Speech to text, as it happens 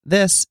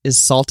This is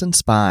Salt and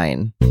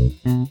Spine.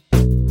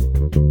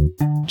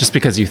 Just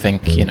because you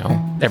think,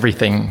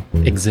 everything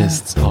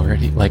exists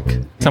already. Like,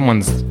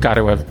 someone's got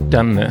to have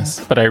done this,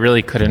 but I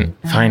really couldn't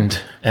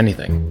find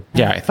anything.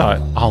 Yeah, I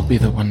thought I'll be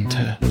the one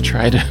to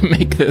try to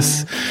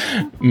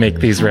make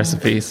these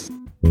recipes.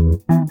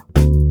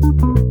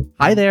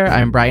 Hi there,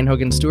 I'm Brian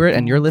Hogan Stewart,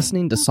 and you're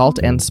listening to Salt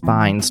and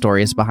Spine,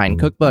 Stories Behind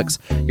Cookbooks.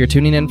 You're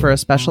tuning in for a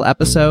special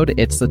episode.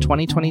 It's the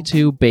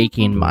 2022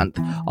 Baking Month.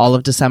 All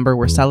of December,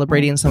 we're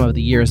celebrating some of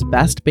the year's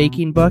best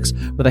baking books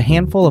with a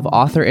handful of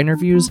author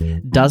interviews,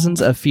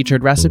 dozens of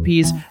featured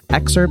recipes,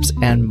 excerpts,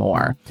 and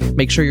more.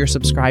 Make sure you're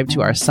subscribed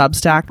to our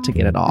Substack to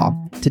get it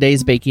all.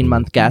 Today's Baking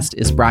Month guest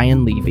is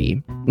Brian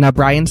Levy. Now,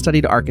 Brian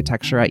studied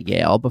architecture at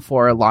Yale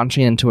before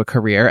launching into a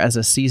career as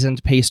a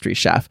seasoned pastry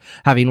chef,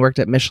 having worked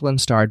at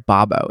Michelin-starred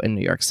Babbo in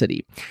New York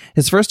City.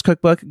 His first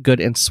cookbook, Good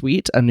and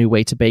Sweet, A New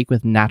Way to Bake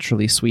with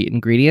Naturally Sweet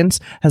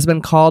Ingredients, has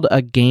been called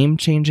a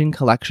game-changing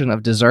collection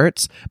of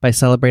desserts by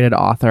celebrated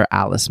author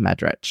Alice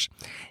Medrich.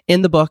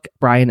 In the book,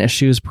 Brian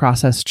eschews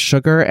processed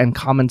sugar and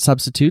common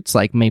substitutes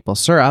like maple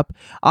syrup,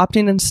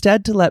 opting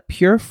instead to let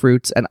pure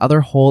fruits and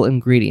other whole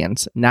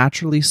ingredients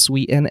naturally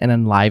sweeten and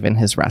enliven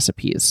his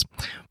recipes.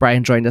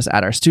 Brian joined us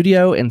at our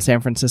studio in San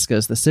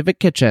Francisco's The Civic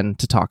Kitchen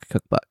to talk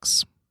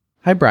cookbooks.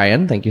 Hi,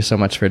 Brian. Thank you so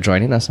much for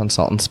joining us on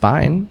Salt and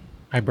Spine.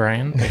 Hi,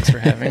 Brian. Thanks for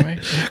having me.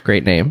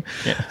 Great name.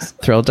 Yes.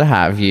 Thrilled to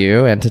have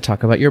you and to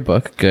talk about your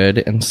book, Good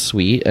and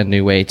Sweet, A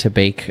New Way to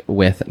Bake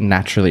with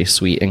Naturally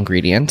Sweet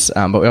Ingredients.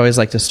 But we always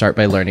like to start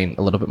by learning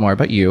a little bit more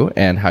about you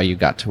and how you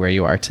got to where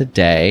you are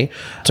today.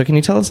 So can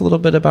you tell us a little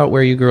bit about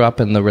where you grew up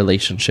and the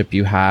relationship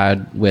you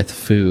had with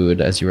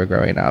food as you were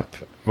growing up?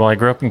 Well, I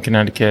grew up in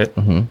Connecticut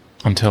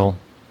until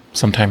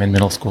sometime in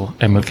middle school.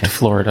 I moved to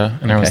Florida,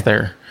 and I was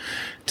there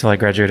till I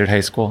graduated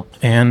high school.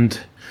 And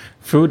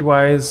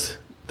food-wise,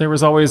 there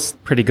was always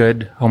pretty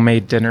good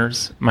homemade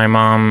dinners. My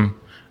mom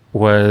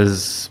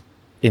was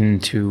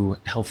into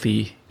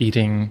healthy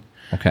eating.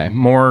 Okay.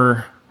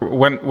 More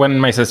when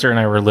my sister and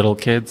I were little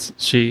kids,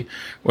 she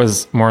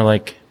was more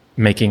like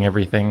making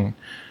everything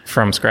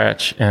from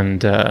scratch,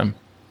 and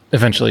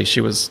eventually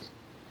she was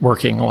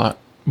working a lot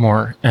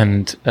more,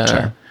 and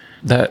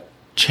that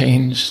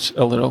changed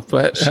a little.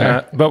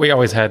 But we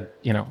always had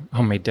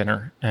homemade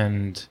dinner,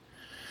 and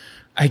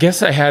I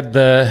guess I had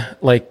the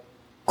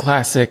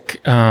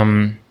classic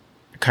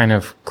kind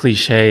of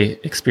cliche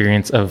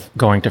experience of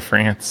going to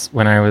France.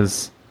 When I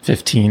was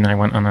 15, I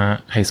went on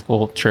a high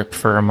school trip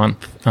for a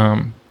month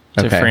to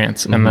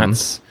France. And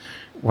that's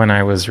when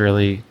I was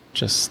really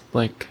just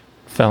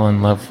fell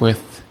in love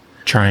with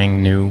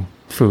trying new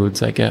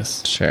foods, I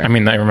guess. Sure. I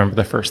mean, I remember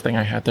the first thing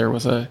I had there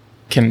was a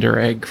Kinder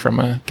Egg from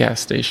a gas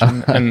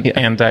station,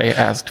 and I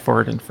asked for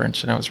it in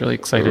French, and I was really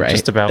excited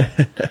just about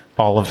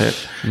all of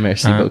it.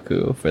 Merci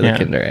beaucoup for the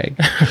Kinder Egg.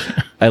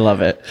 I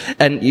love it.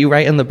 And you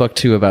write in the book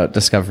too about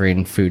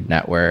discovering Food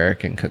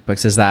Network and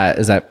cookbooks. Is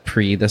that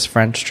pre this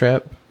French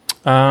trip?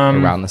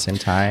 Around the same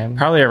time?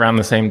 Probably around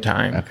the same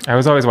time. Okay. I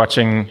was always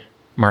watching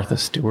Martha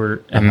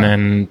Stewart, and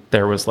then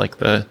there was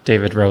the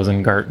David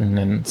Rosengarten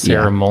and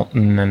Sarah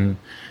Moulton and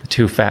the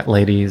Two Fat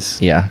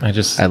Ladies. Yeah.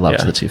 I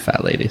loved the Two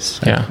Fat Ladies.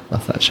 I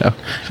love that show.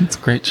 It's a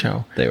great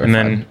show. They were fun.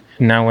 Then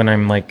now when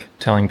I'm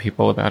telling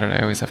people about it,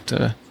 I always have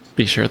to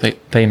be sure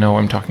they know what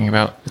I'm talking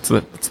about. It's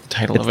the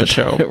title of a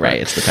show.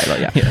 Right, it's the title,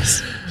 yeah.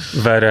 Yes.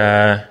 But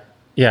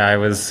I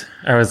was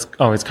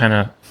always kind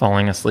of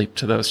falling asleep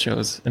to those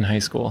shows in high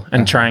school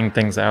and trying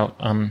things out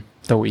on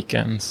the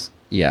weekends.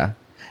 Yeah.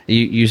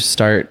 You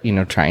start,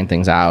 trying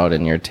things out,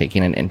 and you're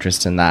taking an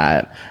interest in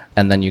that,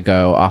 and then you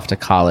go off to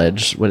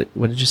college. What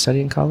did you study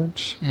in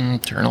college?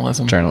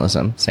 Journalism.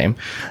 Journalism, same.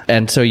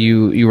 And so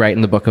you write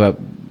in the book about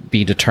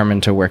be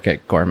determined to work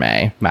at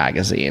Gourmet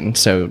magazine.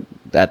 So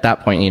at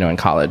that point, in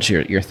college,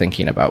 you're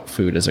thinking about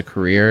food as a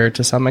career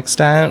to some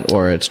extent,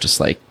 or it's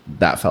just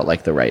that felt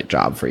like the right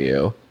job for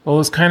you? Well, it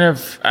was kind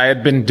of, I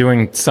had been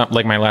doing some,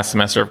 my last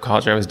semester of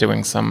college, I was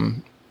doing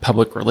some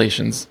public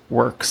relations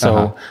work.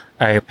 So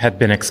I had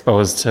been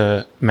exposed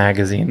to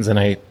magazines, and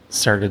I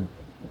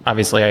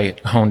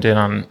honed in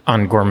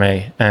on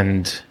Gourmet,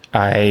 and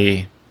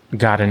I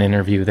got an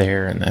interview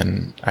there, and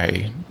then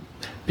I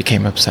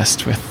became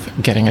obsessed with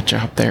getting a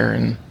job there,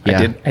 and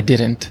I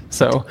didn't.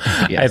 So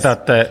I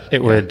thought that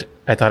it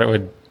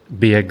would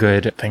be a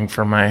good thing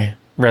for my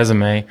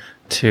resume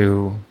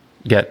to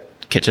get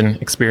kitchen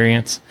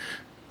experience.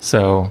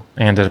 So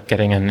I ended up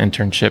getting an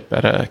internship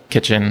at a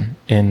kitchen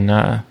in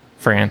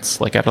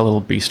France, at a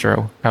little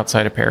bistro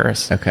outside of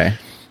Paris. Okay.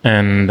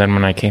 And then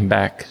when I came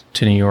back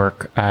to New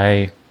York,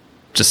 I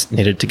just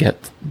needed to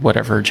get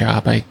whatever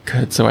job I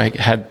could. So I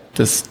had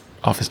this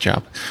office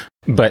job.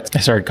 But I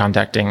started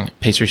contacting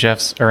pastry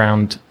chefs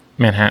around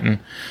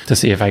Manhattan to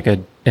see if I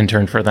could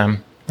intern for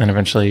them. And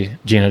eventually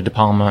Gina De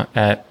Palma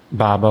at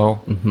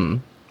Babbo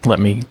let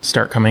me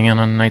start coming in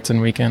on nights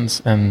and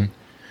weekends. And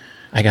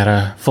I got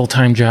a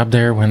full-time job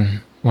there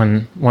when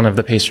one of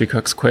the pastry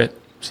cooks quit.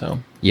 So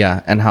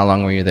yeah. And how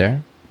long were you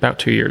there? About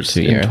 2 years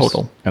in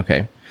total.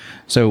 Okay.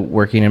 So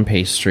working in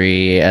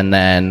pastry, and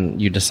then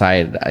you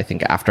decide, I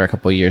think after a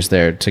couple of years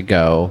there, to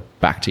go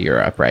back to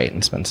Europe, right?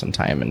 And spend some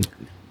time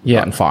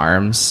on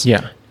farms.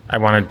 Yeah. I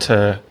wanted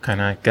to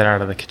kind of get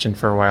out of the kitchen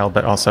for a while,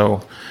 but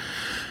also,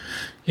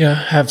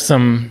 have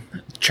some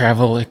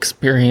travel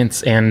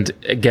experience and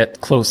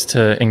get close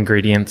to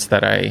ingredients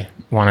that I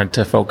wanted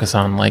to focus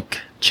on, like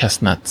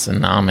chestnuts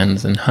and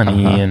almonds and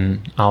honey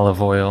and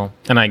olive oil.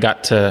 And I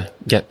got to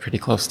get pretty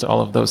close to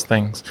all of those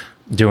things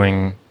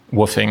doing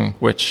woofing,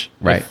 which,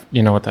 right, if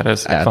you know what that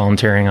is,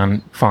 volunteering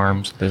on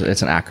farms.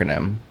 It's an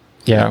acronym.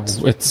 Yeah,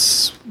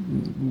 it's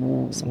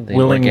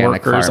willing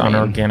workers farming.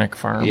 On organic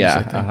farms.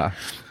 Yeah.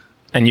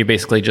 And you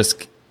basically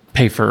just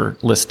pay for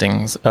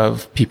listings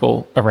of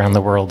people around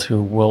the world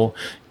who will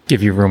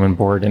give you room and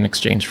board in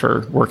exchange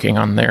for working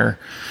on their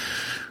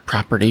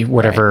property,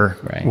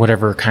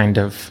 whatever kind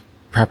of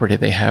property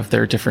they have.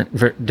 There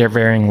are they're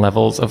varying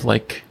levels of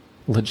like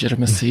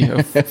legitimacy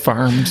of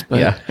farms. But,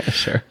 yeah,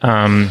 sure.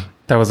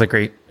 That was a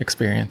great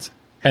experience.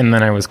 And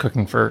then I was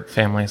cooking for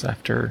families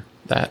after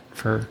that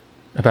for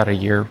about a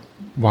year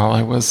while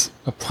I was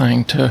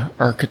applying to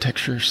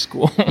architecture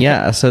school.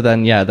 Yeah. So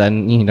then,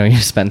 you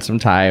spend some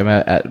time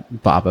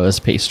at Babo's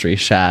Pastry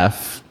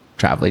Chef,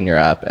 traveling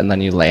Europe, and then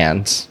you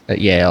land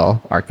at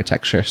Yale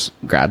Architecture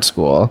Grad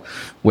School.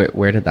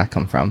 Where did that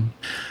come from?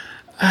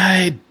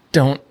 I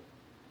don't.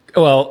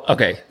 Well,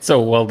 okay.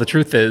 So, the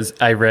truth is,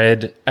 I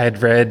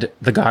had read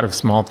The God of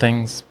Small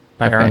Things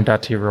by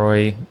Arundhati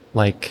Roy,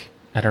 like,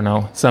 I don't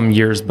know, some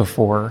years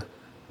before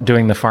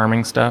doing the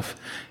farming stuff.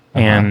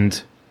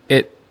 And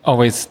it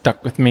always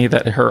stuck with me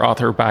that her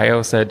author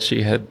bio said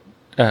she had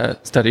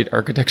studied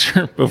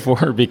architecture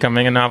before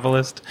becoming a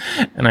novelist.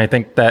 And I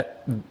think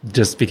that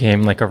just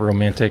became like a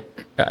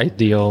romantic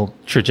ideal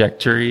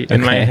trajectory in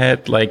my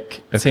head.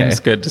 Like, it seems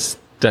good to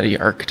study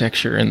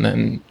architecture and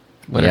then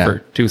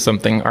do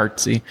something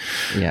artsy.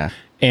 Yeah.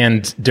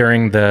 And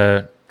during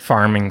the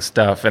farming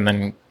stuff,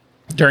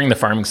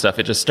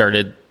 it just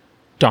started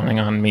dawning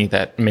on me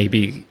that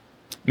maybe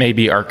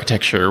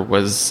architecture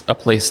was a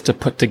place to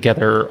put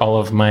together all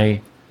of my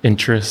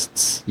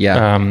interests.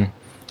 Yeah.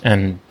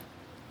 And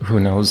who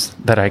knows,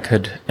 that I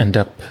could end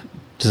up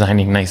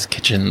designing nice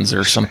kitchens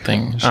or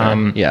something.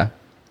 Sure.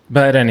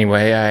 But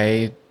anyway,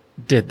 I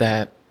did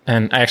that.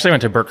 And I actually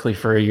went to Berkeley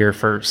for a year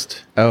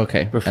first. Oh,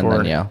 okay. Before, and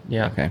then Yale.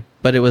 Yeah. Okay.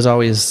 But it was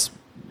always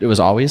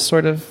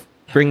sort of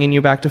bringing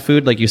you back to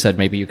food. Like you said,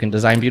 maybe you can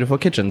design beautiful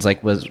kitchens.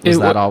 Like was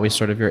that always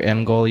sort of your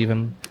end goal,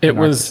 even? It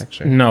was.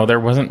 No, there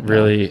wasn't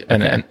really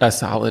a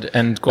solid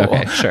end goal.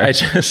 Okay, sure.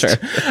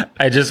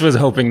 I just was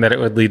hoping that it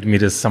would lead me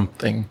to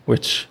something,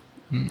 which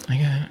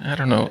I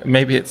don't know.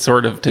 Maybe it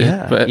sort of did.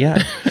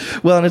 Yeah.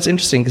 Well, and it's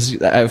interesting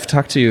because I've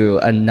talked to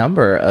a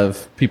number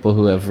of people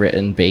who have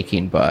written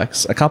baking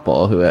books. A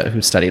couple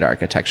who studied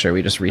architecture.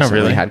 We just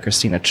recently had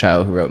Christina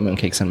Cho, who wrote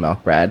Mooncakes and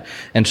Milk Bread,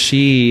 and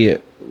she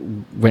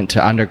went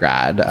to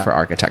undergrad for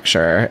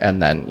architecture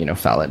and then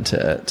fell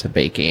into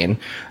baking.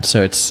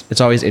 So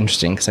it's always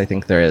interesting because I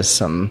think there is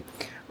some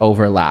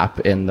overlap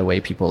in the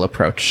way people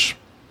approach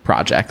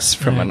projects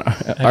from an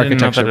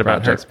architecture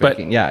project. But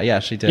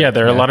she did. Yeah,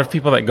 there are a lot of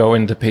people that go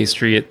into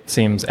pastry, it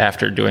seems,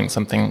 after doing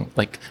something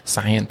like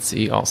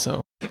science-y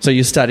also. So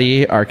you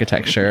study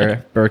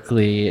architecture,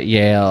 Berkeley,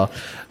 Yale,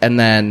 and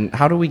then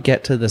how do we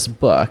get to this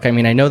book? I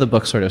mean, I know the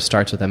book sort of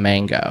starts with a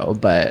mango,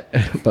 but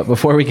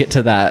before we get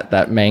to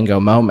that mango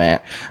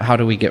moment, how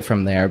do we get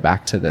from there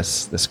back to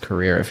this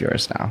career of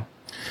yours now?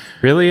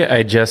 Really,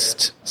 I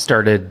just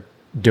started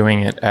doing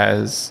it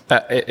as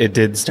it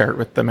did start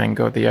with the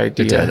mango, the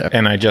idea,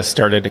 and I just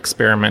started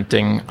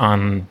experimenting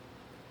on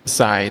the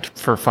side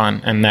for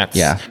fun, and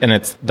and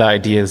it's the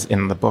ideas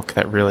in the book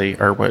that really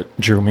are what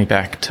drew me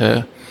back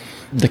to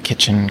the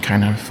kitchen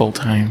kind of full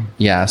time.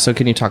 Yeah. So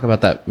can you talk about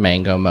that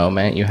mango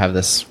moment? You have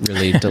this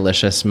really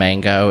delicious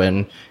mango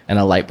and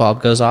a light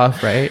bulb goes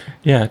off, right?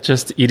 Yeah.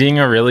 Just eating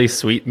a really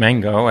sweet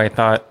mango. I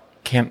thought,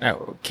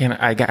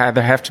 I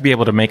either have to be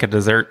able to make a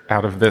dessert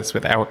out of this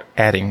without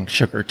adding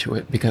sugar to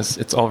it because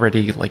it's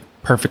already like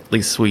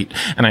perfectly sweet.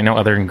 And I know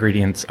other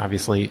ingredients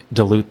obviously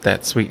dilute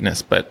that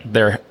sweetness, but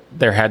there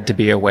had to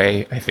be a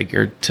way, I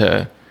figured,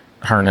 to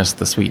harness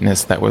the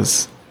sweetness that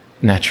was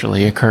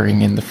naturally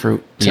occurring in the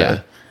fruit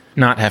to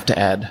not have to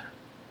add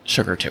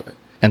sugar to it.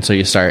 And so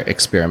you start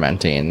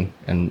experimenting,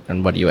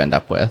 and what do you end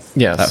up with?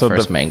 Yeah, that so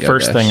first the mango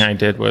first dish? thing I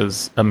did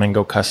was a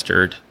mango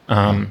custard,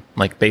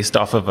 like based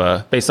off of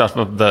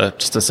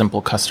just a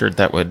simple custard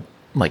that would,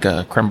 like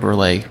a creme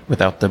brulee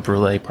without the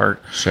brulee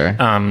part. Sure.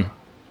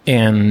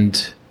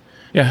 And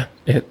yeah,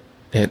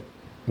 it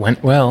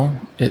went well.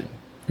 It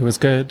was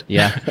good.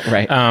 Yeah,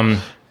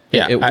 right.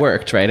 It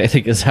worked, right? I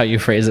think is how you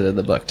phrase it in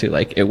the book too.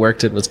 Like it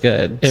worked, it was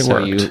good. It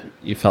worked.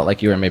 You felt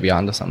like you were maybe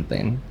onto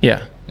something.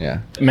 Yeah.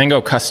 Yeah.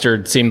 Mango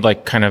custard seemed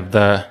like kind of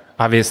the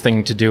obvious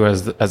thing to do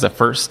as a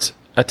first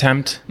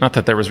attempt. Not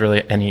that there was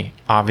really any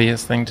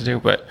obvious thing to do,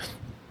 but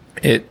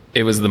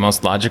it was the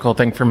most logical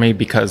thing for me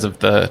because of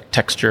the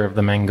texture of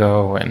the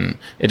mango, and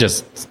it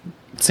just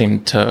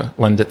seemed to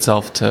lend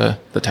itself to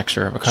the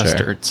texture of a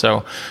custard.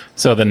 Sure.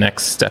 So the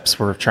next steps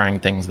were trying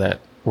things that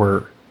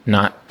were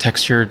not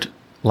textured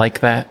like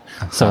that.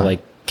 So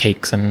like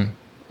cakes and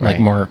like Right.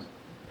 more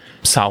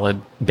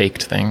solid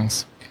baked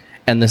things.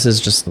 And this is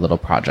just little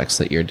projects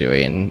that you're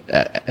doing.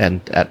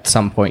 And at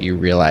some point you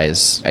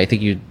realize, I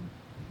think you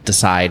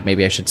decide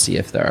maybe I should see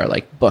if there are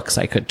like books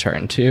I could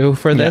turn to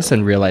for this,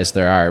 and realize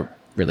there are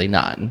really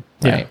none.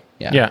 Right.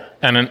 Yeah.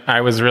 And then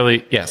I was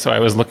really, so I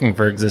was looking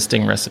for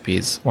existing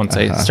recipes once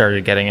I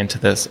started getting into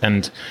this.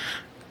 And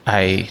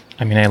I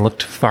mean, I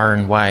looked far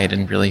and wide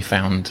and really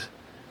found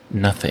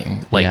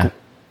nothing. Like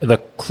the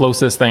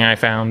closest thing I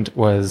found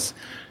was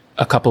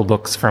a couple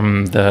books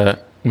from the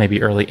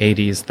maybe early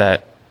 80s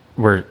that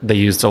they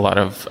used a lot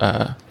of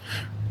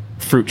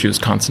fruit juice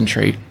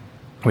concentrate,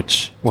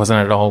 which wasn't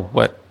at all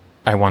what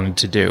I wanted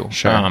to do.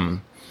 Sure.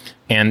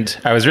 And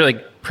I was really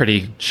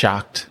pretty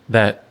shocked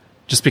that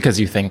just because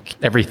you think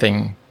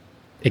everything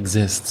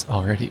exists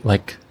already,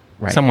 like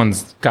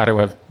someone's got to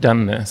have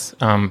done this.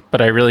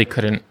 But I really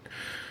couldn't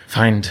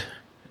find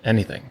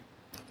anything.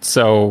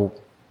 So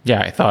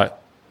I thought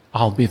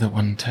I'll be the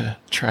one to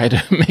try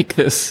to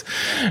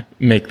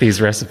make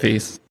these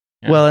recipes.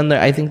 Yeah. Well, and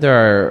I think there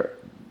are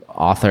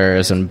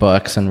authors and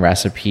books and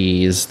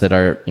recipes that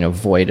are,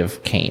 void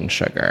of cane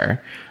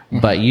sugar,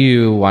 but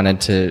you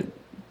wanted to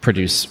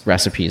produce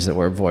recipes that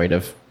were void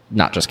of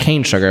not just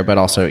cane sugar, but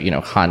also,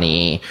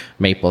 honey,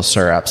 maple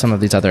syrup, some of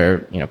these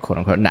other, quote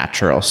unquote,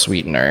 natural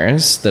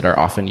sweeteners that are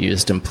often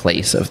used in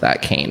place of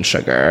that cane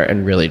sugar,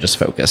 and really just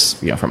focus,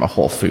 from a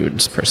whole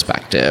foods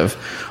perspective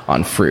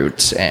on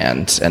fruits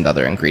and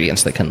other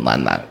ingredients that can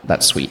lend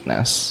that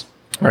sweetness.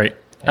 Right.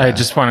 Yeah. I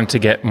just wanted to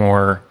get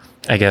more,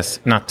 I guess,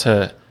 not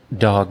to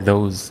dog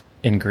those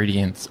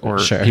ingredients or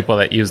people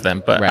that use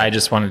them, but I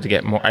just wanted to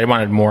get more. I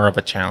wanted more of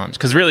a challenge,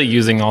 because really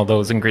using all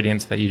those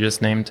ingredients that you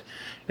just named,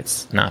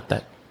 it's not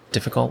that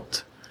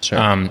difficult.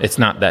 It's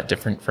not that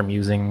different from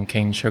using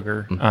cane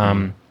sugar.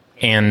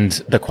 And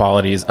the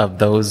qualities of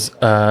those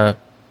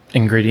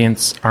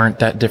ingredients aren't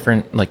that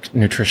different, like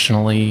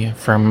nutritionally,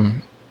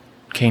 from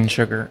cane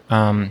sugar.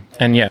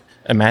 And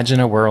imagine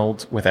a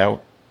world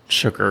without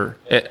sugar.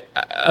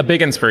 A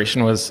big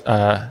inspiration was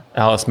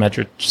Alice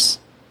Medrich's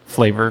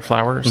Flavor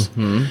Flowers,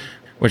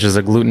 which is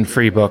a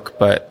gluten-free book,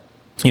 but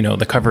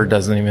the cover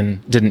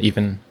didn't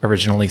even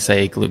originally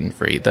say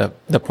gluten-free.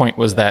 The point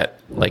was that,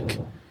 like,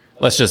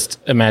 let's just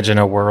imagine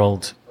a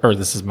world, or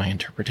this is my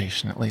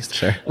interpretation at least.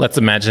 Sure. Let's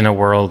imagine a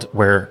world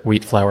where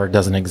wheat flour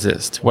doesn't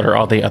exist. What are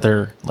all the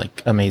other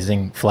like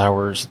amazing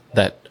flours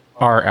that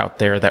are out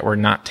there that we're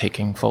not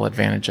taking full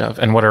advantage of?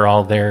 And what are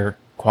all their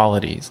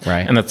qualities?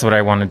 Right. And that's what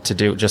I wanted to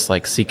do, just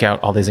like seek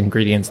out all these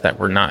ingredients that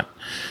we're not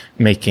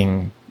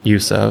making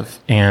use of,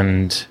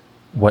 and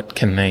what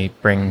can they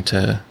bring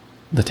to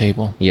the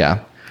table?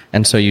 Yeah.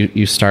 And so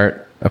you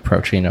start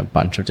approaching a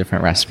bunch of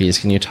different recipes.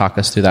 Can you talk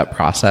us through that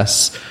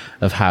process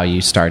of how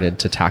you started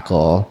to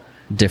tackle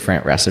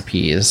different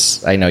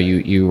recipes? I know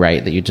you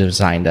write that you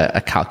designed a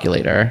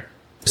calculator.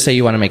 Say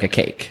you want to make a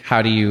cake.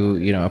 How do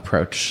you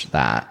approach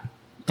that?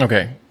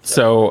 Okay.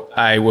 So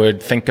I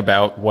would think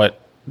about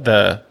what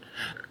the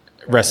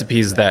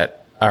recipes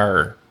that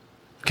are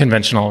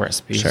conventional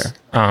recipes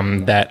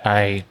that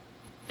I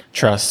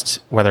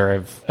trust,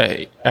 whether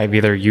I've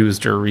either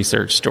used or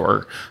researched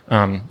or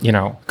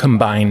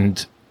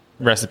combined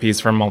recipes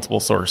from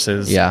multiple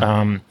sources,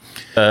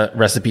 a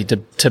recipe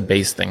to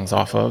base things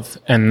off of.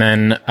 And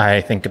then I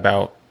think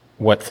about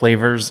what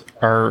flavors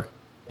are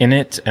in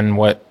it and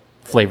what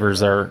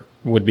flavors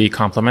would be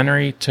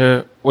complementary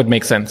would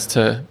make sense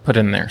to put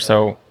in there.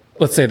 So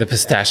let's say the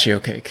pistachio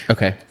cake.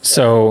 Okay.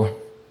 So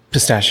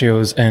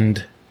pistachios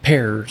and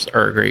pears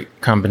are a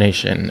great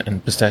combination,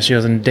 and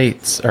pistachios and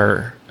dates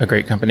are a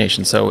great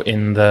combination. So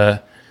in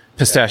the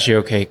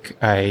pistachio cake,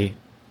 I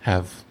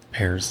have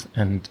pears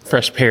and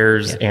fresh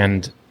pears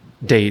and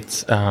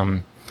dates,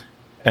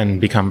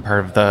 and become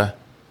part of the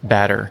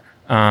batter.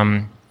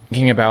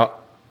 Thinking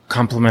about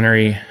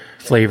complementary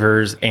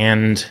flavors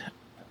and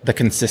the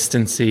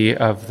consistency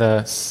of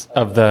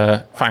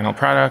the final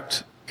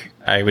product,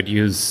 I would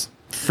use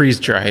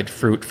freeze-dried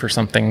fruit for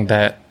something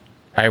that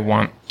I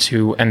want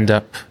to end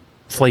up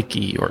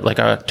flaky, or like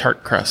a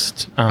tart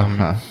crust.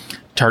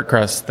 Tart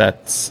crust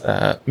that's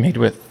made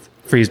with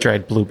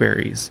freeze-dried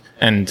blueberries.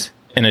 And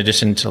in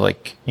addition to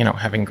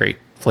having great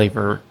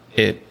flavor,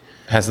 it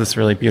has this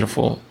really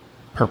beautiful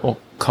purple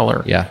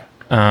color. Yeah.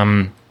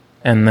 And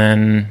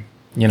then,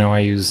 I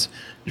use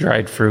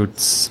dried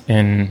fruits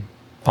in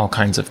all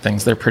kinds of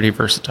things. They're pretty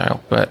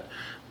versatile, but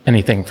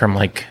anything from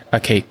like a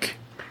cake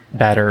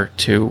batter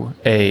to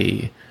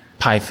a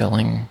pie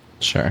filling.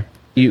 Sure.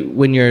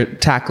 When you're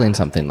tackling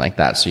something like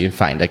that, so you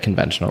find a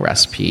conventional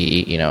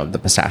recipe, the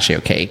pistachio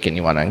cake, and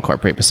you want to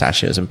incorporate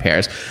pistachios and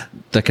pears,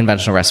 the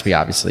conventional recipe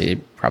obviously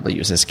probably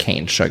uses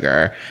cane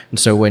sugar. And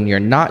so when you're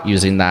not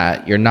using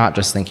that, you're not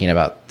just thinking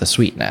about the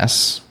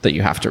sweetness that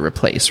you have to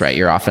replace, right?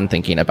 You're often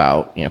thinking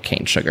about,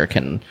 cane sugar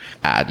can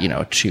add,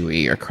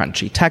 chewy or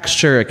crunchy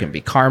texture. It can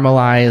be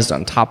caramelized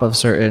on top of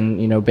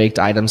certain, baked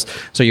items.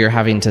 So you're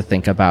having to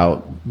think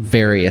about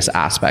various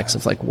aspects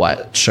of like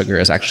what sugar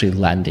is actually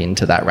lending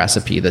to that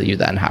recipe that you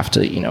then have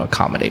to,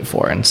 accommodate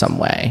for in some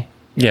way.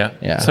 Yeah.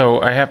 Yeah.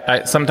 So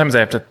sometimes I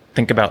have to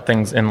think about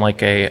things in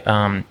like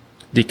a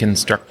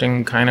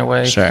deconstructing kind of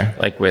way. Sure.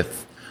 Like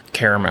with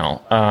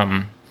caramel.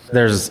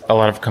 There's a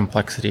lot of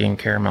complexity in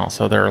caramel.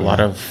 So there are a lot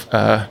of,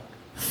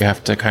 you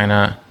have to kind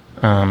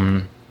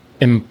of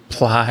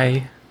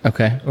imply,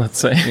 Okay. let's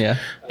say, Yeah.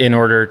 in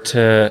order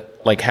to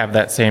like have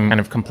that same kind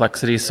of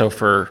complexity. So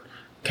for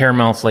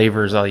caramel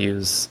flavors, I'll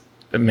use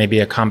maybe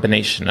a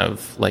combination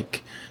of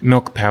like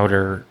milk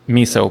powder,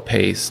 miso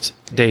paste,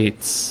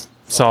 dates,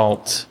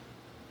 salt,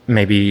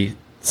 maybe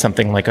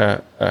something like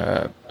a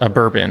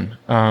bourbon,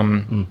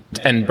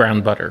 and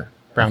brown butter.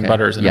 Brown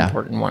butter is an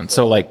important one.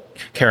 So like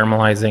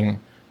caramelizing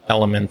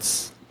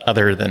elements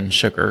other than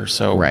sugar.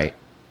 So Right.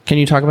 Can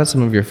you talk about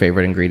some of your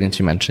favorite ingredients?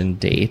 You mentioned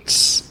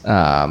dates.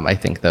 I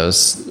think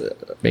those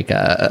make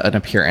an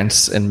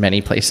appearance in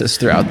many places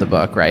throughout the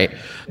book, right?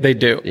 They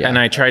do. Yeah. And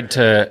I tried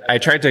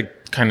to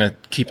kind of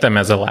keep them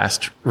as a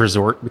last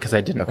resort because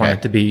I didn't want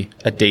it to be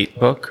a date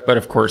book. But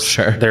of course,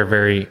 they're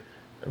very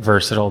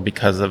versatile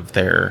because of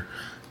their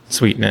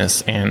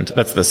sweetness. And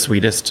that's the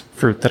sweetest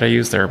fruit that I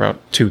use. They're about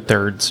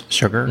 2/3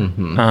 sugar.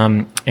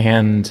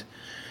 And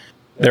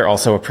they're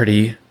also a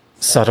pretty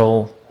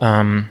subtle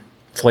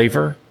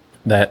flavor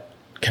that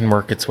can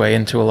work its way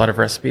into a lot of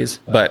recipes.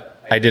 But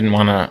I didn't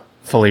want to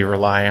fully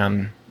rely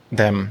on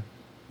them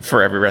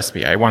for every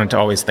recipe. I wanted to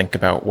always think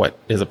about what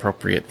is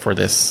appropriate for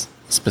this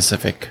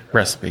specific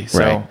recipe.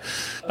 So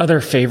other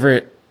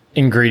favorite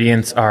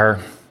ingredients are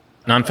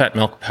non-fat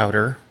milk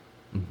powder,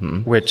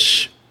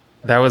 which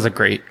that was a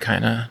great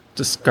kind of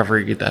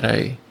discovery that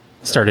I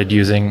started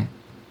using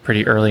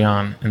pretty early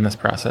on in this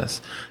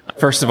process.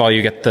 First of all,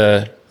 you get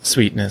the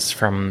sweetness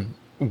from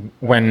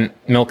when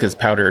milk is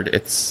powdered.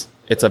 It's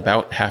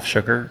about half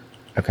sugar.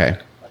 Okay.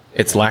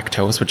 It's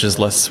lactose, which is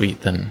less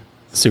sweet than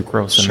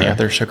sucrose and the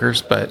other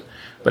sugars, but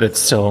it's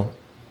still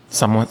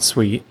somewhat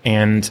sweet.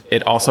 And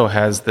it also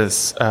has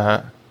this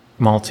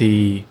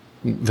malty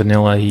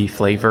vanilla-y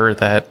flavor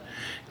that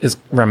is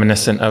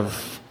reminiscent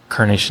of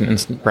Carnation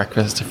Instant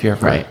Breakfast, if you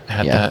ever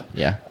had that.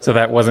 Yeah. So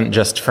that wasn't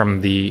just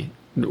from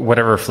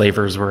whatever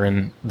flavors were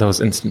in those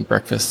instant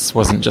breakfasts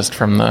wasn't just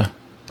from the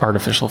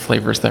artificial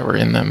flavors that were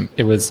in them.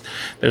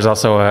 There's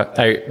also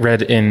I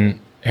read in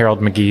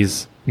Harold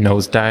McGee's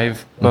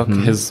Nosedive book,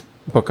 his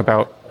book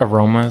about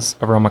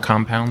aroma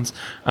compounds,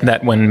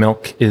 that when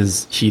milk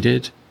is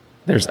heated,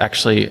 there's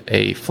actually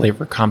a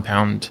flavor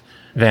compound,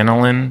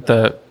 vanillin,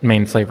 the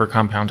main flavor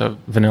compound of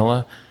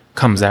vanilla,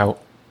 comes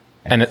out.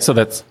 And so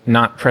that's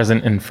not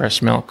present in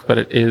fresh milk, but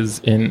it is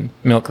in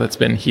milk that's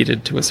been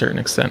heated to a certain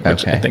extent,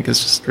 which I think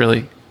is just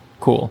really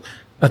cool.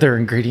 Other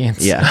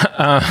ingredients.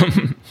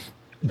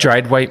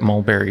 Dried white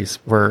mulberries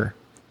were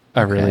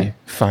a really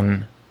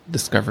fun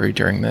discovery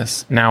during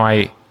this. Now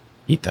I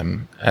eat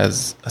them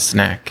as a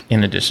snack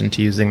in addition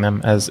to using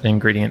them as an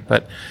ingredient,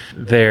 but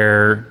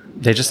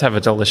they just have a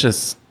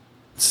delicious,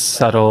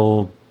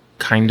 subtle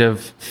kind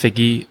of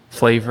figgy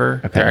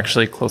flavor. They're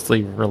actually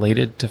closely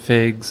related to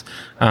figs.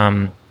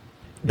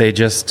 They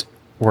just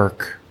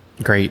work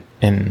great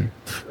in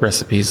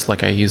recipes.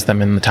 Like I use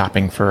them in the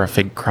topping for a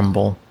fig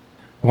crumble.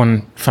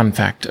 One fun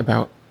fact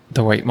about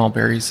the white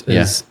mulberries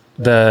is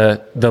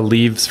the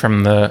leaves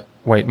from the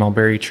white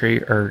mulberry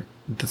tree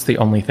that's the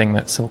only thing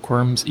that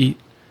silkworms eat.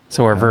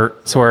 So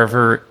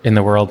wherever in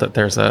the world that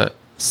there's a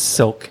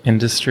silk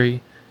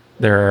industry,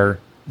 there are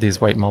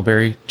these white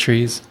mulberry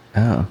trees.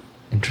 Oh,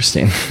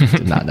 interesting.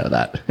 Did not know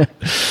that.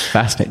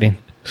 Fascinating.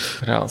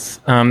 What else?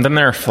 Then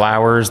there are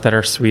flowers that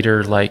are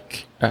sweeter,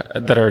 like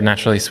that are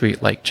naturally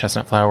sweet, like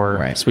chestnut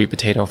flour, sweet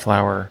potato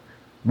flour.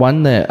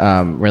 One that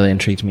really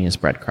intrigued me is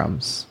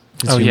breadcrumbs.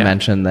 You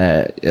mentioned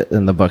that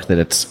in the book that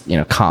it's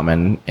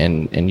common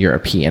in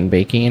European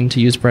baking to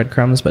use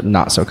breadcrumbs, but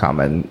not so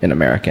common in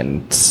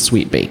American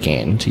sweet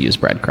baking to use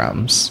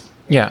breadcrumbs.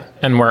 Yeah,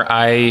 and where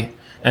I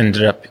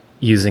ended up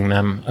using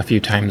them a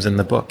few times in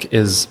the book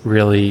is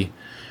really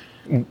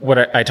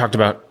what I talked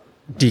about,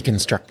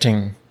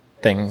 deconstructing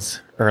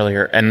things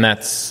earlier, and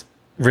that's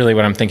really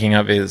what I'm thinking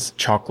of is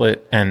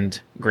chocolate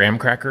and graham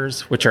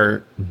crackers, which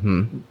are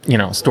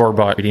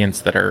store-bought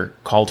ingredients that are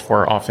called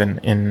for often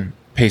in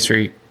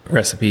pastry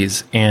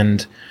recipes,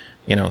 and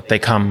they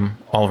come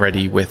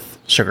already with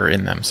sugar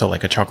in them. So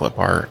like a chocolate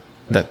bar,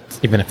 that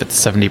even if it's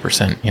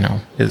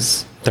 70%,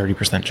 is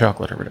 30%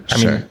 chocolate or whatever. I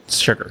mean, it's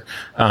sugar.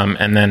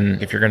 And then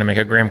if you're going to make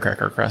a graham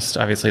cracker crust,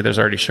 obviously there's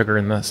already sugar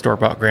in the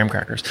store-bought graham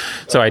crackers.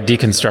 So I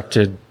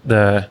deconstructed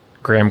the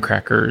graham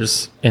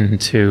crackers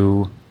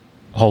into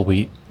whole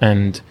wheat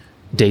and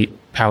date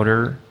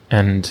powder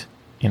and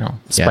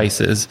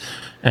spices,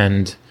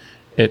 and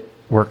it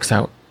works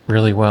out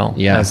really well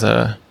as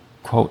a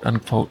quote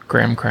unquote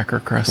graham cracker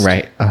crust.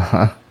 Right.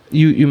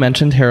 You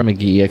mentioned Harold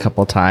McGee a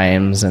couple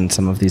times and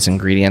some of these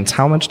ingredients.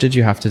 How much did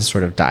you have to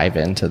sort of dive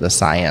into the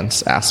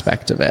science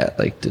aspect of it?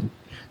 Like,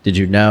 did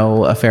you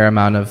know a fair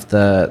amount of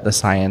the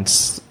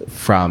science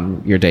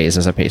from your days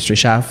as a pastry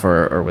chef,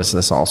 or was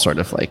this all sort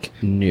of like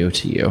new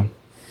to you?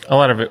 A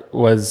lot of it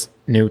was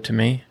new to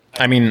me.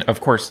 I mean,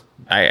 of course,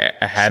 I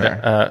had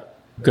a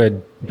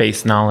good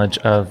base knowledge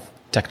of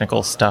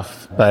technical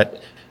stuff,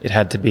 but it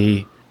had to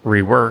be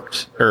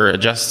reworked or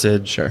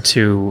adjusted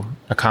to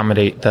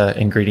accommodate the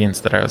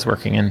ingredients that I was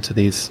working into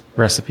these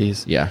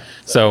recipes. Yeah.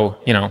 So,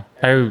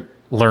 I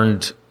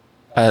learned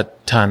a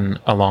ton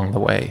along the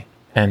way.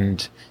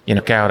 And,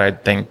 out,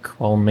 I'd think,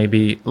 well,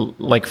 maybe,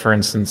 like, for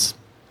instance,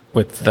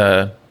 with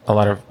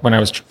when I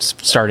was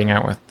starting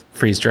out with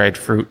freeze-dried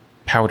fruit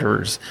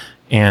powders,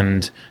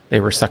 and they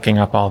were sucking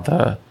up all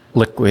the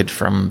liquid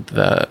from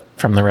the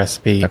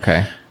recipe.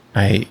 Okay.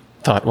 I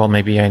thought, well,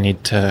 maybe I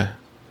need to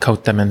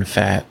coat them in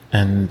fat,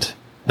 and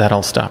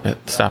that'll stop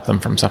them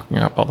from sucking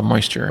up all the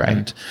moisture. Right.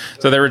 And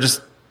so there were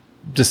just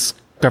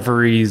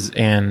discoveries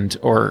And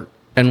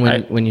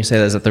when you say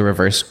that, is it the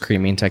reverse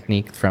creaming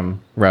technique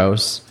from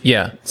Rose?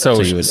 Yeah.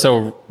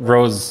 So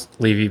Rose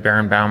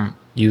Levy-Berenbaum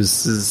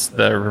uses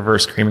the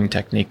reverse creaming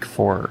technique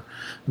for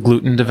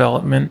gluten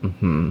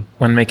development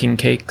when making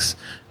cakes.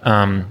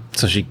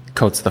 So she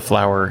coats the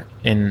flour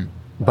in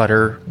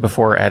butter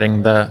before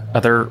adding the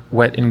other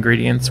wet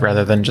ingredients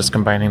rather than just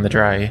combining the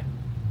dry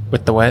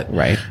with the wet.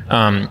 Right.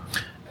 I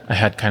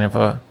had kind of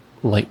a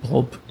light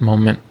bulb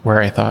moment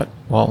where I thought,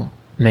 well,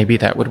 maybe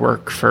that would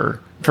work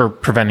for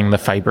preventing the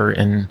fiber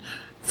in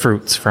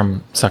fruits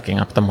from sucking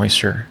up the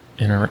moisture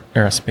in a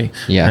recipe.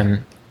 Yeah.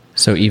 And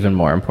so even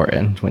more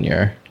important when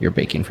you're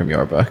baking from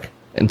your book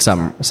in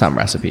some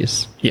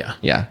recipes. Yeah.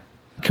 Yeah.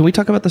 Can we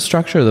talk about the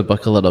structure of the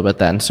book a little bit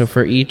then? So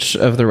for each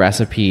of the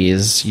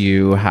recipes,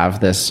 you have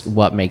this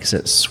what makes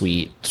it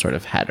sweet sort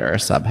of header,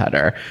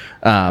 subheader,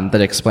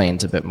 that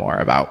explains a bit more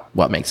about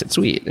what makes it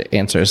sweet. It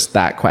answers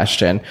that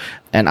question.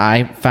 And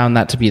I found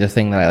that to be the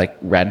thing that I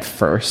read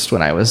first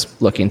when I was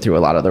looking through a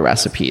lot of the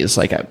recipes,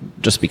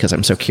 just because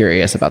I'm so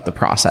curious about the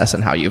process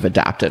and how you've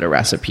adapted a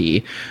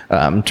recipe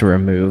to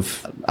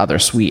remove other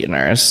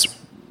sweeteners.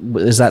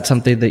 Is that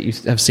something that you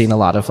have seen a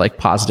lot of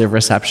positive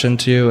reception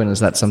to? And is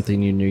that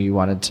something you knew you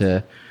wanted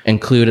to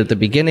include at the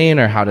beginning,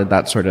 or how did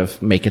that sort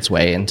of make its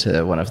way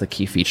into one of the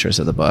key features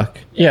of the book?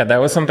 Yeah, that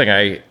was something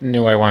I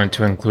knew I wanted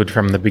to include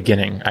from the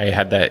beginning. I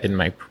had that in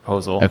my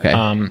proposal. Okay.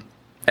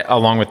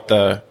 Along with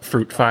the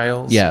fruit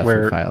files. Yeah,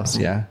 fruit files,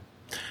 yeah.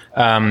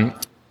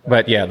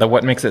 But yeah, the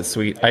what makes it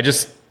sweet. I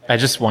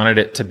just wanted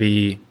it to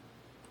be,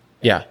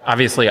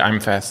 obviously I'm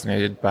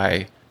fascinated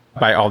by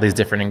all these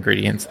different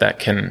ingredients that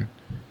can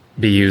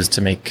be used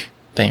to make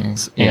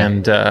things. Yeah.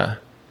 And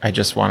I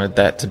just wanted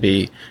that to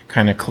be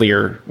kind of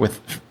clear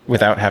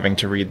without having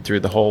to read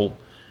through the whole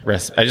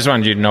recipe. I just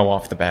wanted you to know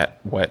off the bat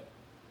what.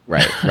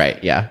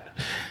 Right, yeah.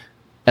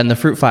 And the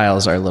fruit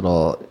files are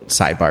little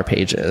sidebar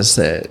pages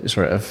that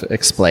sort of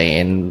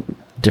explain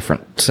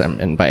different,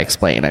 and by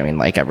explain, I mean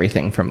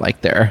everything from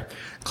their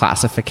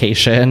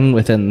classification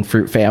within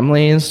fruit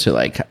families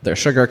to their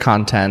sugar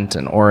content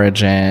and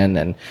origin,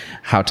 and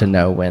how to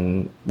know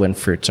when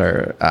fruits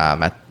are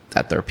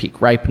at their peak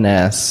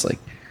ripeness.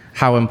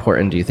 How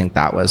important do you think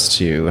that was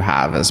to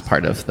have as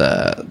part of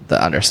the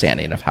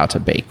understanding of how to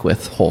bake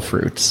with whole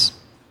fruits?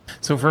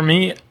 So for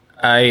me,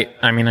 I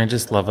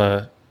just love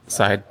a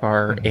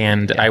sidebar,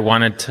 and I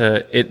wanted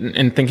to,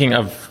 in thinking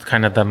of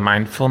kind of the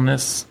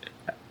mindfulness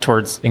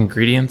towards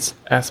ingredients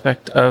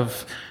aspect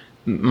of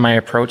my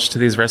approach to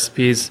these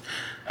recipes,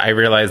 I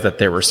realized that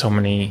there were so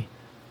many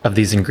of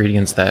these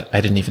ingredients that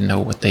I didn't even know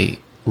what they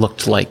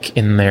looked like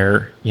in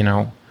their,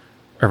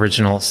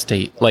 original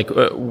state,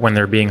 when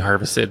they're being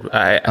harvested.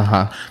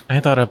 I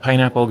thought a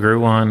pineapple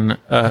grew on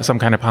some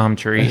kind of palm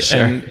tree,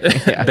 and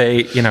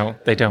they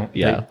don't.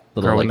 Yeah,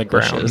 they grow in the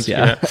bushes,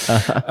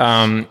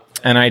 ground.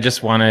 And I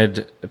just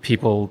wanted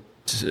people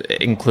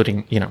to,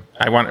 including,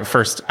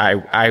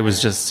 I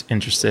was just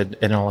interested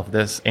in all of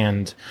this,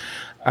 and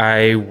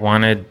I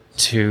wanted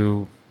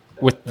to,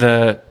 with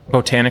the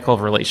botanical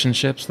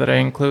relationships that I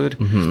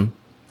include,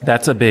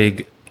 that's a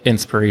big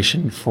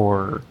inspiration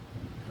for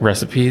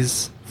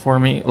recipes for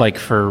me,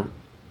 for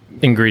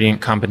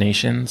ingredient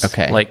combinations.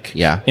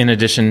 Okay. In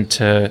addition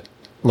to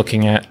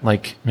looking at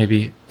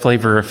maybe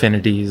flavor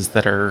affinities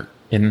that are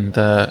in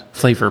the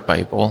flavor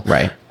Bible.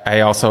 Right.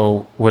 I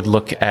also would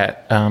look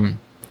at,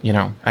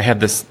 I had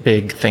this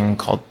big thing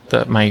called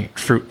my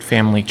fruit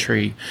family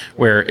tree,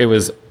 where it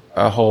was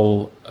a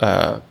whole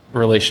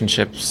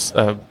relationships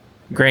of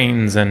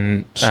grains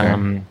and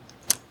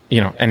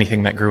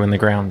anything that grew in the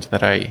ground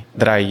that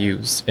I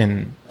use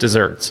in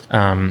desserts.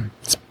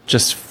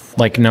 Just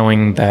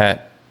knowing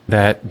that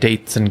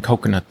dates and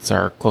coconuts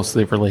are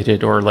closely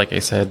related, or like I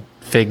said,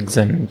 figs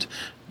and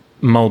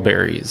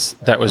mulberries.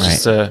 That was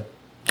just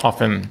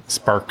often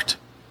sparked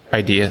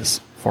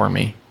ideas for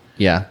me.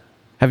 Yeah.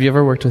 Have you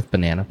ever worked with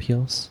banana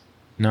peels?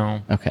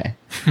 No. Okay.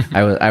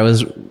 I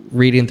was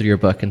reading through your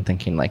book and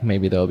thinking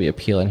maybe there'll be a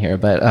peel in here,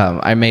 but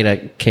I made a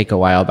cake a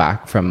while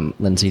back from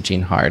Lindsay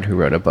Jean Hard, who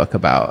wrote a book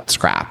about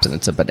scraps, and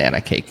it's a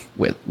banana cake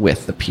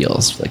with the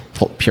peels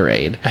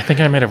pureed. I think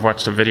I might have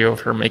watched a video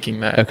of her making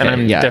that, and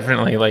I'm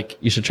definitely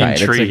you should try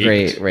intrigued.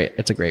 it.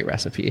 It's a great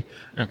recipe.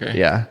 Okay.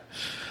 Yeah.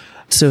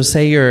 So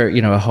say you're,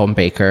 a home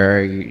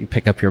baker, you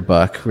pick up your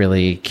book,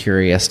 really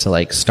curious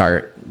to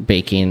start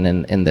baking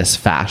in this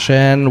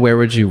fashion. Where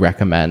would you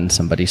recommend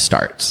somebody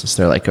starts? Is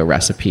there a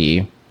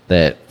recipe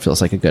that feels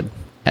like a good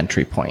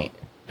entry point?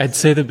 I'd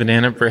say the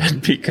banana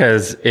bread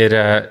because it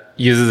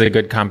uses a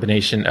good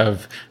combination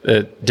of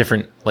the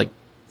different like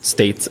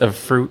states of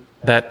fruit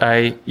that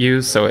I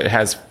use. So it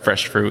has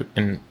fresh fruit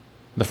in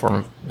the form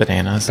of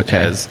bananas. Okay.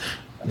 It has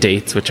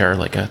dates, which are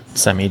like a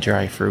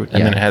semi-dry fruit,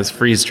 and then it has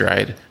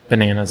freeze-dried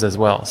bananas as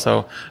well.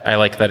 So I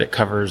like that it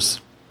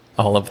covers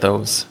all of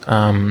those.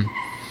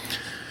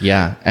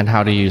 Yeah. And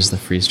how to use the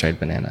freeze-dried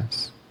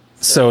bananas?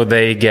 So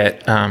they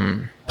get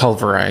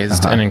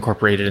pulverized and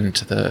incorporated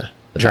into the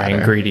dry batter.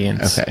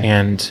 ingredients. Okay.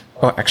 And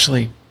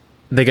actually,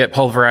 they get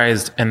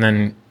pulverized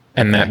and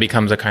that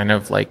becomes a kind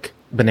of like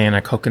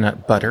banana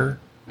coconut butter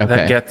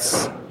that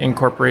gets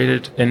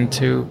incorporated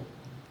into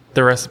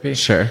the recipe.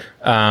 Sure.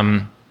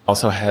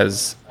 Also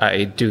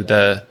I do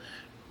the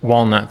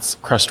walnuts,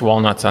 crushed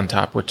walnuts on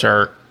top, which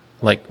are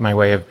like my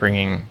way of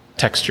bringing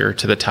texture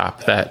to the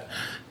top that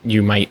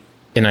you might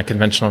in a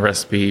conventional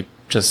recipe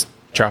just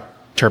drop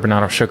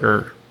turbinado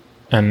sugar.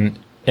 And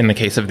in the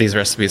case of these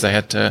recipes, I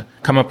had to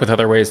come up with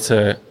other ways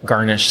to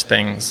garnish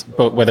things,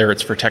 but whether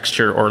it's for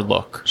texture or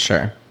look.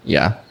 Sure.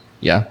 Yeah.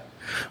 Yeah.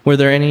 Were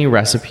there any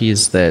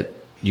recipes that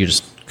you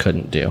just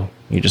couldn't do?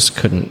 You just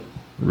couldn't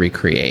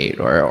recreate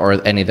or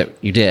any that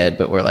you did,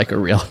 but were like a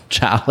real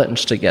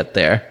challenge to get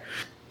there?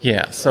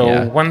 Yeah.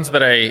 So ones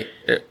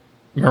that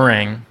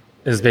meringue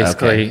is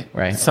basically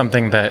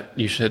something that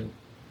you should,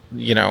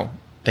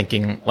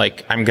 thinking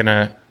like, I'm going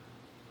to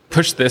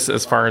push this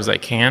as far as I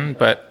can,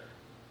 but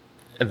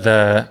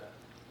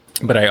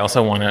I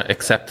also want to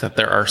accept that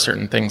there are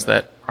certain things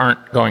that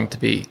aren't going to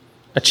be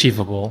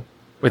achievable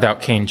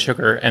without cane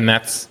sugar. And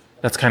that's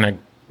kind of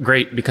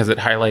great because it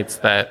highlights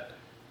that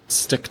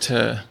stick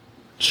to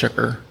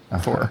sugar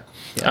for.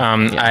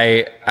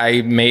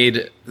 I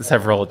made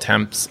several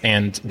attempts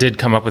and did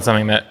come up with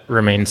something that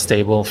remained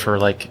stable for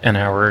like an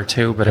hour or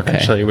two, but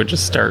eventually it would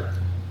just start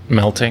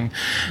melting.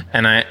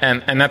 And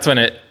that's when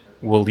it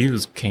will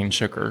use cane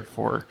sugar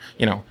for,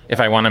 if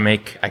I want to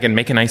I can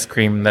make an ice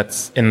cream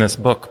that's in this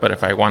book, but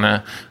if I want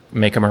to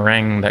make a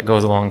meringue that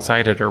goes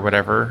alongside it or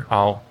whatever,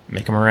 I'll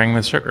make a meringue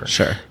with sugar.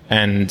 Sure.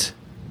 And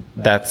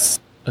that's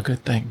a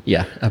good thing.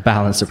 Yeah, a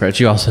balanced approach.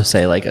 You also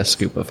say like a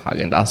scoop of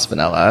Haagen-Dazs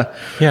vanilla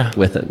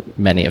with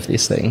many of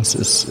these things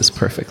is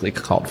perfectly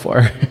called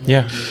for.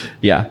 Yeah.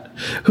 Yeah.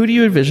 Who do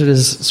you envision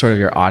as sort of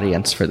your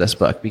audience for this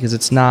book? Because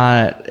it's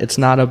not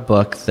a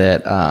book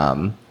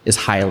that is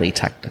highly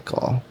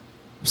technical.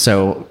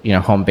 So,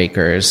 home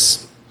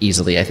bakers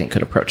easily, I think,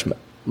 could approach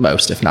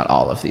most, if not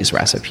all, of these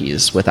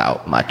recipes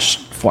without much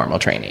formal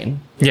training.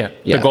 Yeah.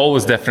 The goal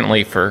was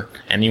definitely for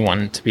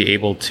anyone to be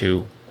able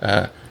to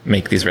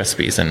make these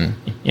recipes and,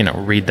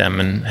 read them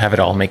and have it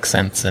all make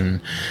sense and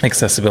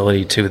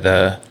accessibility to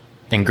the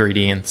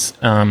ingredients.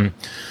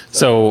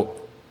 So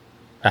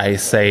I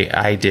say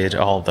I did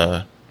all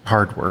the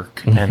hard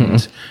work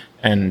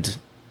and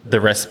the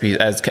recipe,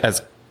 as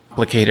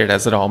complicated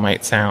as it all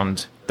might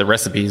sound, the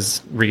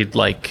recipes read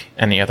like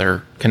any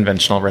other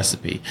conventional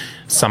recipe.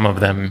 Some of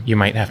them you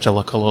might have to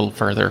look a little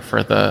further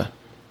for the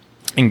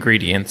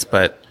ingredients,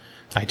 but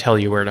I tell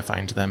you where to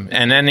find them.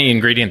 And any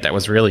ingredient that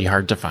was really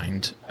hard to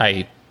find,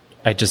 I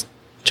just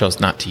chose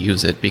not to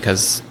use it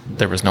because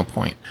there was no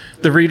point.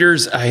 The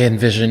readers I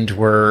envisioned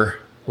were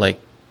like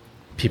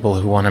people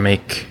who want to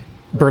make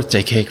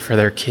birthday cake for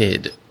their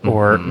kid,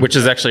 or which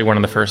is actually one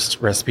of the first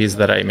recipes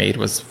that I made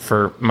was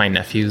for my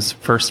nephew's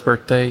first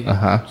birthday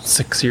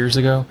 6 years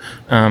ago.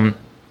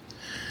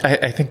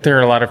 I think there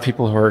are a lot of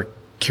people who are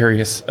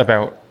curious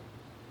about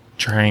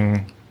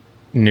trying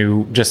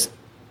new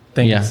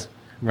things. Yeah,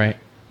 right.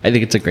 I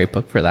think it's a great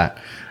book for that.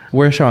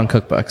 We're a show on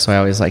cookbooks, so I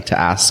always like to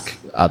ask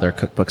other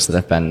cookbooks that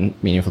have been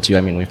meaningful to you.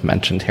 I mean, we've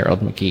mentioned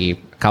Harold McGee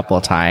a couple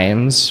of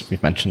times.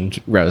 We've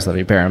mentioned Rose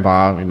Levy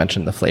Berenbaum. We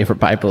mentioned the Flavor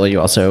Bible. You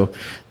also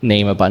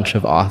name a bunch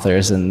of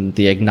authors in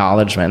the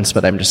acknowledgments,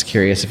 but I'm just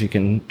curious if you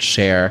can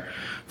share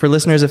for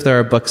listeners if there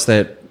are books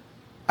that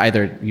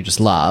either you just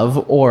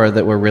love or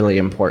that were really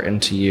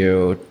important to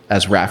you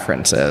as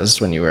references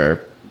when you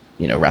were,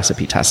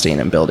 recipe testing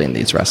and building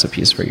these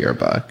recipes for your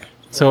book.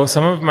 So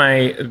some of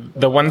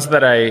the ones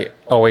that I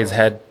always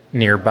had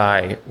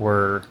nearby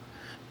were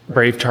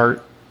Brave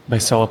Tart by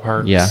Stella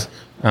Parks.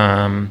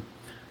 Yeah.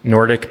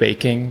 Nordic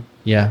Baking.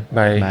 Yeah.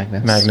 By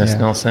Magnus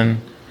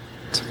Nilsson.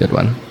 It's a good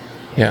one.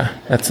 Yeah.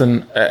 That's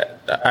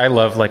I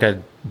love like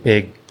a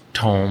big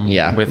tome.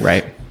 Yeah. With,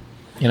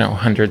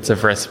 hundreds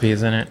of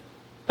recipes in it.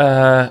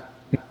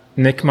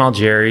 Nick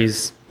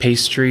Malgeri's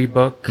pastry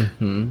book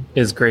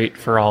is great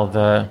for all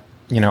the,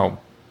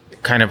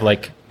 kind of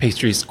like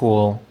pastry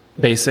school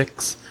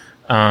basics.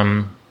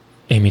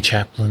 Amy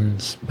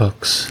Chaplin's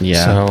books.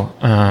 Yeah. So,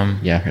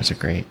 hers are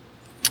great.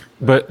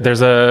 But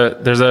there's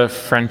a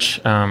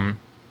French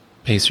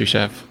pastry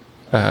chef,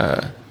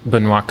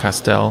 Benoit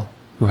Castel,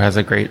 who has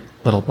a great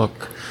little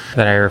book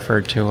that I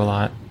referred to a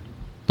lot.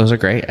 Those are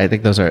great. I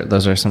think those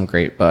are some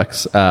great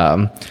books.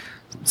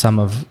 Some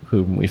of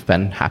whom we've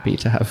been happy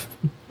to have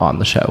on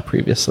the show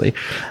previously.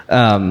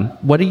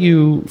 What do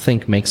you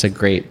think makes a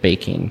great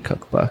baking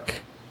cookbook?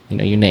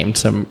 You named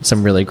some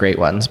really great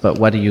ones, but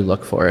what do you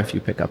look for if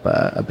you pick up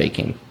a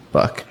baking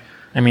book?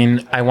 I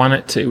mean, I want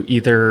it to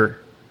either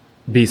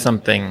be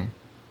something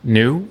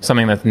new,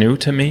 something that's new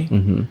to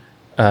me,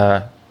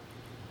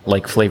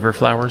 like Flavor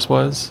Flowers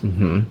was,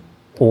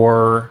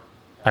 or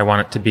I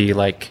want it to be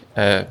like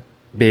a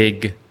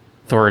big,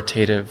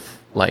 authoritative,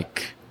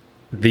 like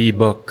the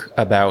book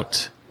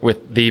about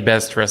with the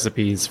best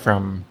recipes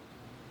from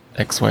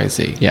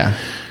XYZ. Yeah.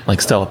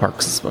 Like Stella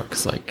Parks'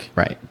 books, like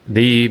Right.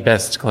 the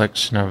best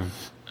collection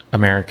of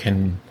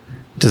American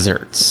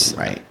desserts.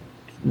 Right.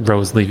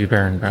 Rose Levy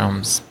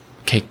Berenbaum's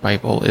Cake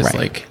Bible is Right.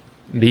 like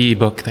the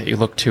book that you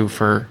look to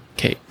for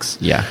cakes.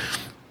 Yeah.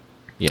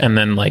 Yeah. And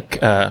then like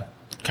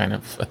kind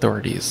of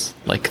authorities,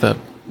 like the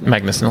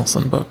Magnus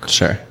Nilsson book.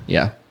 Sure.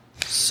 Yeah.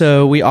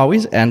 So we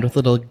always end with a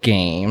little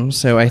game.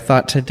 So I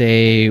thought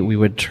today we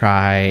would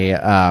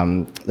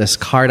try this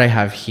card I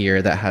have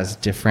here that has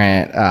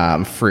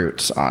different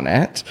fruits on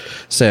it.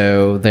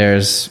 So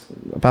there's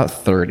about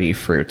 30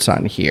 fruits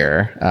on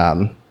here.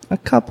 A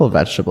couple of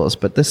vegetables,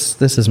 but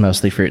this is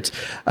mostly fruits.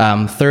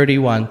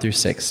 31 through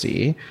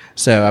 60.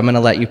 So I'm going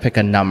to let you pick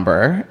a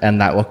number, and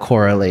that will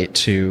correlate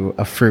to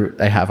a fruit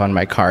I have on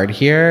my card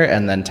here,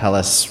 and then tell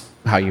us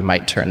how you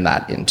might turn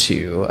that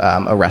into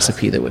a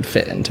recipe that would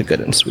fit into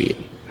good and sweet.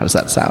 How does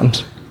that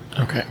sound?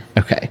 Okay.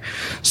 Okay.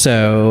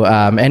 So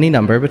any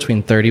number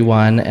between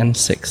 31 and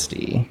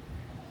 60.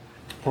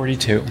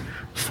 42.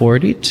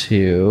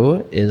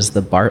 42 is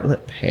the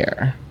Bartlett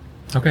pear.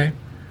 Okay.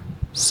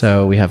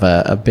 So we have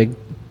a big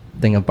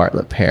thing of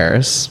Bartlett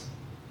pears.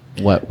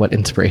 What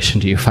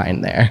inspiration do you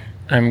find there?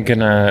 I'm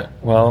gonna.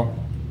 Well,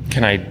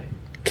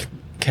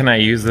 can I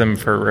use them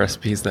for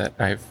recipes that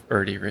I've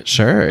already written?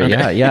 Sure.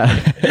 Okay.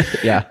 Yeah.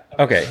 Yeah.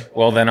 Okay.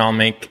 Well, then I'll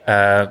make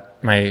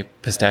my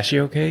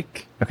pistachio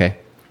cake. Okay.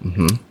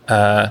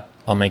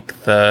 I'll make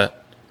the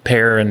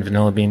pear and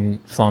vanilla bean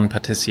flan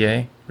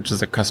pâtissier, which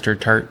is a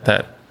custard tart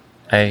that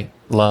I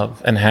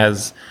love and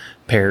has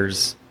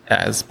pears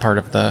as part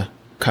of the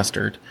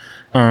custard.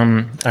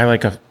 I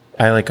like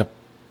a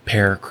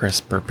pear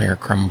crisp or pear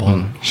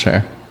crumble.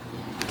 Sure.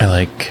 I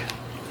like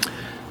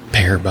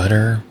pear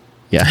butter.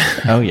 Yeah.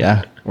 Oh,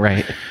 yeah.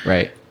 Right.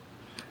 Right.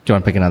 Do you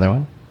want to pick another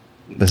one?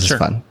 This Sure.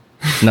 is fun.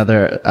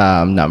 Another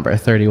number,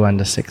 31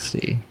 to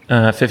 60.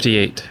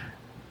 58.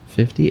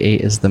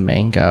 58 is the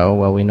mango.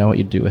 Well, we know what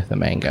you do with the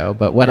mango,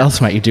 but what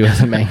else might you do with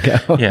the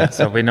mango? Yeah,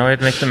 so we know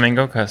I'd make the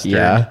mango custard.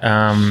 Yeah.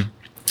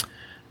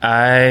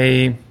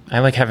 I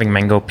like having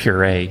mango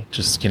puree,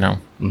 just,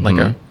 like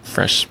a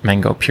fresh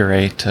mango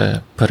puree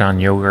to put on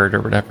yogurt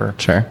or whatever.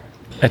 Sure.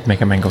 I'd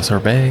make a mango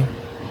sorbet.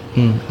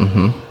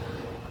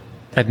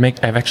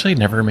 I've actually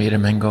never made a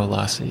mango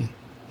lassi,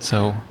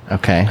 so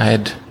Okay.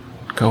 I'd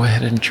go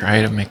ahead and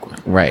try to make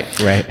one. Right.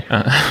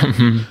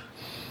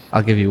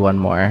 I'll give you one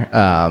more.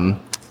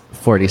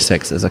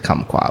 46 is a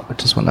kumquat,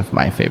 which is one of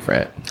my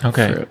favorite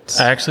fruits.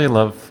 I actually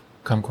love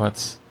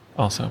kumquats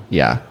also.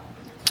 Yeah.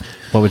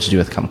 What would you do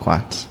with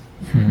kumquats?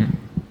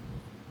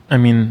 I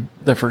mean,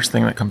 the first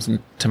thing that comes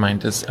to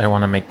mind is I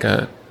want to make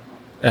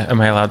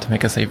am I allowed to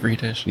make a savory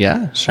dish?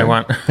 Yeah,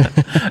 sure.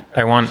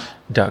 I want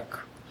duck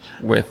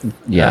with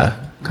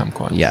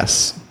kumquat.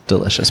 Yes.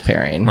 Delicious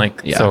pairing.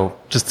 So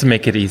just to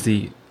make it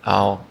easy,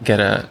 I'll get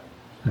a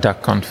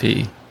duck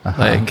confit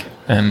leg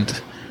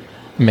and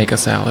make a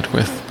salad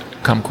with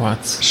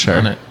kumquats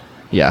on it.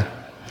 Yeah.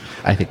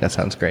 I think that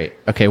sounds great.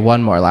 Okay,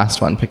 one more.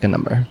 Last one. Pick a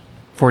number.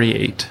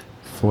 48.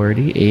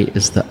 48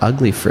 is the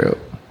ugly fruit.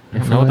 I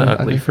don't know the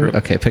ugly fruit.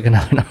 Okay, pick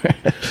another number.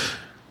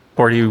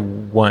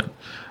 41.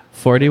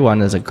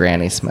 41 is a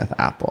Granny Smith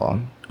apple.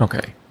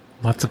 Okay.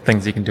 Lots of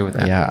things you can do with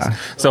apples. Yeah.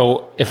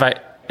 So if I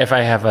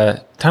have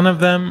a ton of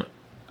them,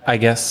 I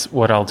guess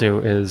what I'll do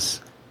is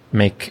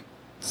make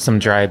some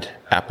dried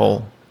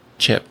apple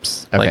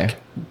chips. Okay. Like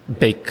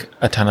bake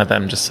a ton of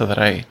them just so that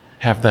I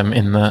have them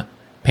in the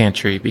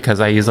pantry because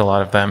I use a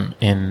lot of them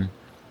in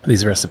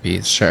these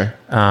recipes. Sure.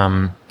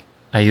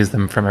 I use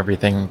them from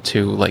everything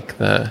to like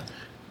the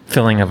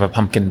filling of a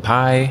pumpkin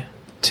pie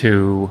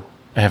to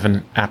I have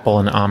an apple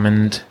and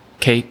almond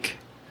cake.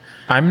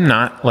 I'm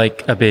not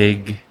like a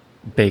big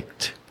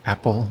baked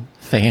apple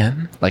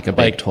fan. Like a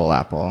baked whole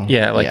apple.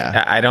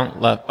 Yeah, I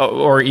don't love,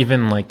 or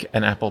even like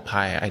an apple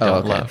pie. I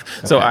don't love.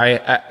 So I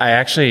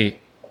actually,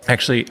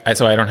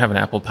 so I don't have an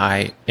apple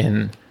pie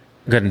in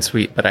Good and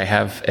Sweet, but I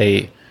have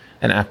an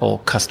apple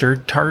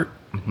custard tart,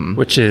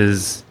 which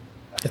is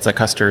it's a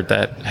custard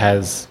that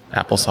has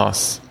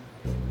applesauce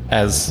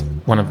as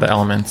one of the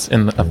elements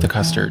of the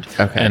custard.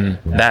 Okay. And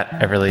that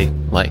I really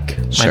like.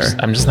 Sure.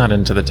 I'm just not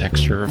into the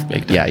texture of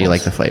baked Yeah, apples. you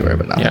like the flavor,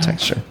 but not the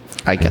texture.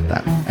 I get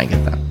that.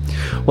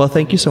 Well,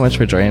 thank you so much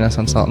for joining us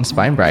on Salt and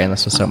Spine, Brian.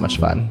 This was so much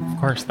fun. Of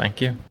course,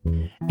 thank you.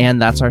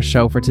 And that's our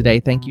show for today.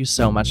 Thank you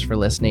so much for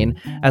listening.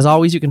 As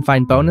always, you can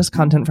find bonus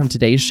content from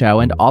today's show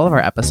and all of our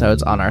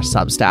episodes on our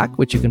Substack,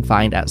 which you can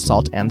find at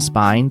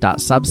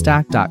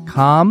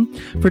saltandspine.substack.com.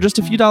 For just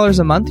a few dollars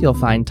a month, you'll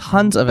find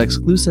tons of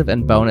exclusive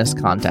and bonus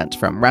content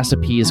from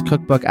recipes,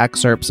 cookbook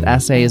excerpts,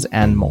 essays,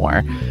 and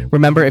more.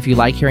 Remember, if you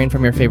like hearing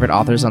from your favorite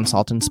authors on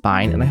Salt and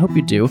Spine, and I hope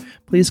you do,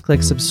 please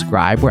click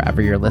subscribe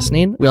wherever you're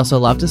listening. We also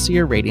love to see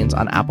your ratings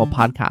on Apple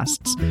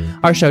Podcasts.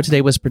 Our show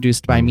today was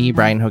produced by me,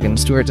 Brian Hogan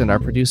Stewart, and our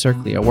producer,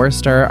 Cleo Amanda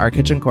Worster. Our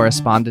kitchen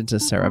correspondent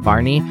is Sarah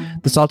Varney.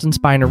 The Salt and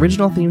Spine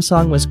original theme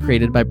song was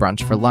created by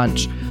Brunch for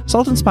Lunch.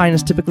 Salt and Spine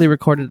is typically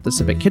recorded at the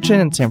Civic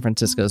Kitchen in San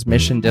Francisco's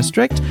Mission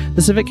District.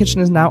 The Civic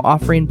Kitchen is now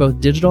offering both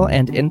digital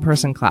and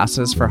in-person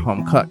classes for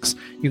home cooks.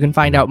 You can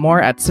find out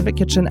more at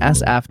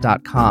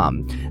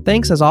civickitchensf.com.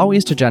 Thanks, as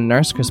always, to Jen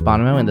Nurse, Chris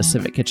Bonomo, and the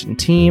Civic Kitchen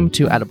team,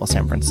 to Edible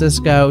San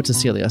Francisco, to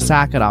Celia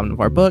Sack at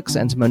Omnivore Books,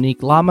 and to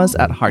Monique Lamas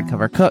at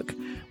Hardcover Cook.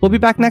 We'll be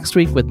back next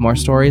week with more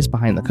stories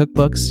behind the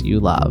cookbooks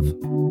you love.